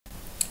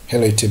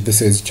Hello YouTube,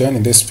 this is John.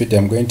 In this video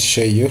I'm going to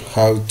show you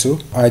how to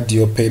add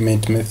your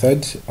payment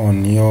method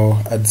on your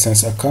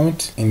Adsense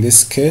account. In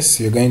this case,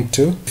 you're going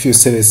to, if you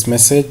see this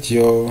message,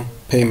 your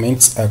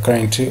payments are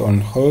currently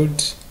on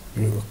hold,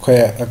 you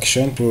require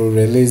action to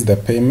release the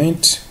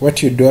payment.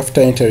 What you do after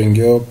entering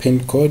your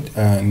PIN code,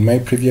 in my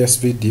previous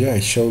video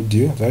I showed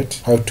you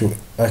that how to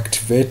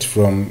activate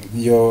from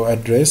your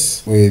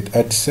address with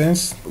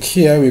Adsense.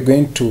 Here we're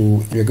going to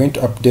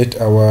update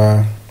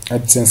our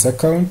Adsense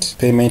account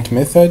payment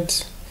method.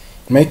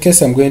 In my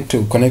case, I'm going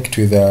to connect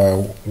with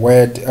a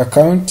wired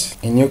account.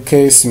 In your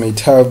case, you might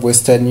have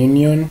Western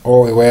Union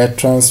or a wire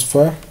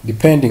transfer,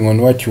 depending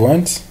on what you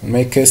want. In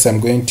my case, I'm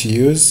going to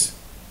use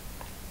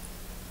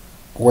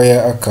wire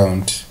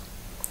account.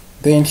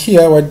 Then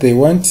here, what they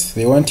want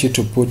you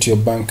to put your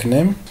bank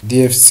name,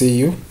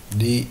 DFCU.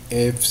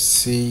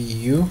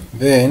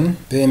 Then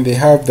they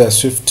have the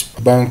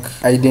Swift bank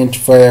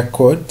identifier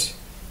code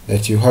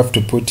that you have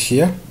to put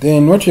here.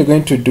 Then what you're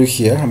going to do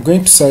here, I'm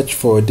going to search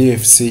for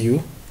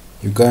DFCU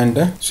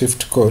Uganda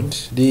Swift code,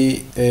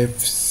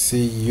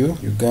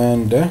 DFCU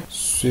Uganda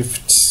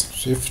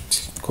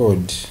Swift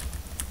code.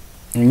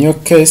 In your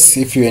case,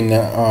 if you're in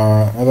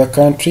another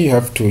country, you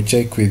have to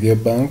check with your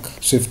bank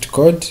Swift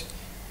code,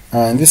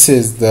 and this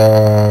is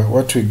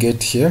what we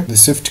get here. The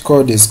Swift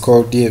code is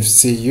called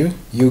DFCU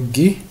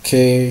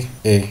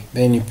UGKA.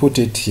 Then you put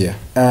it here,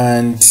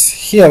 and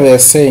here they are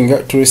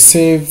saying to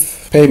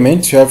receive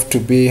payment you have to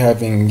be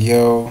having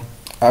your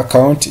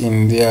account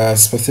in their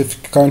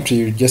specific country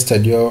you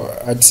registered your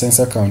Adsense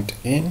account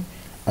in,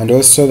 and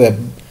also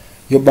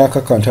your bank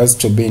account has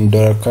to be in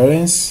dollar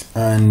currency.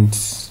 And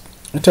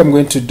what I'm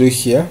going to do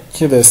here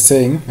they're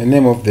saying the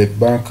name of the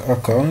bank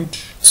account.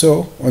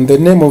 So on the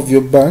name of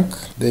your bank,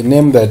 the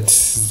name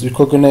that's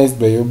recognized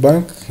by your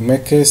bank, in my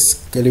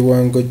case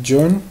Galiwango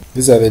John,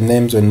 these are the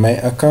names on my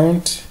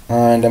account,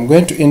 and I'm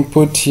going to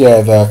input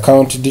here the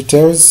account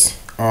details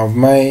of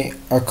my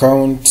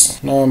account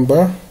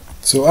number.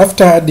 So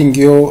after adding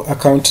your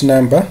account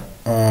number,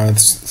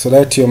 so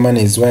that your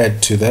money is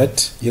wired to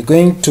that, you're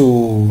going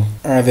to,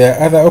 there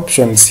are other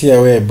options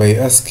here whereby you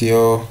ask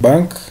your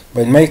bank,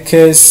 but in my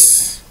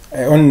case,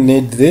 I only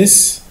need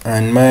this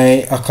and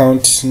my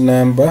account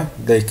number,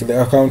 like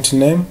the account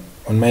name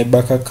on my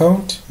bank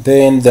account,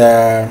 then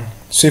the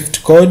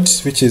Swift code,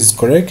 which is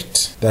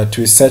correct, that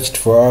we searched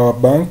for our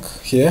bank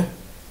here.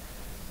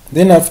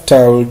 Then after,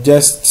 I'll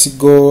just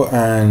go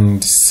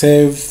and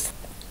save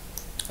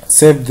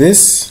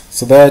this,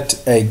 so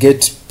that I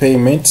get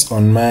payments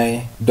on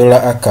my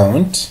dollar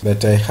account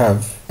that I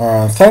have.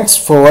 Thanks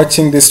for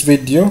watching this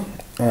video.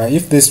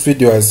 If this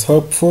video was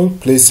helpful,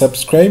 please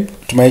subscribe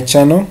to my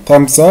channel,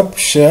 thumbs up,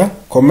 share,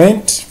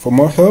 comment for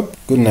more help.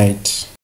 Good night.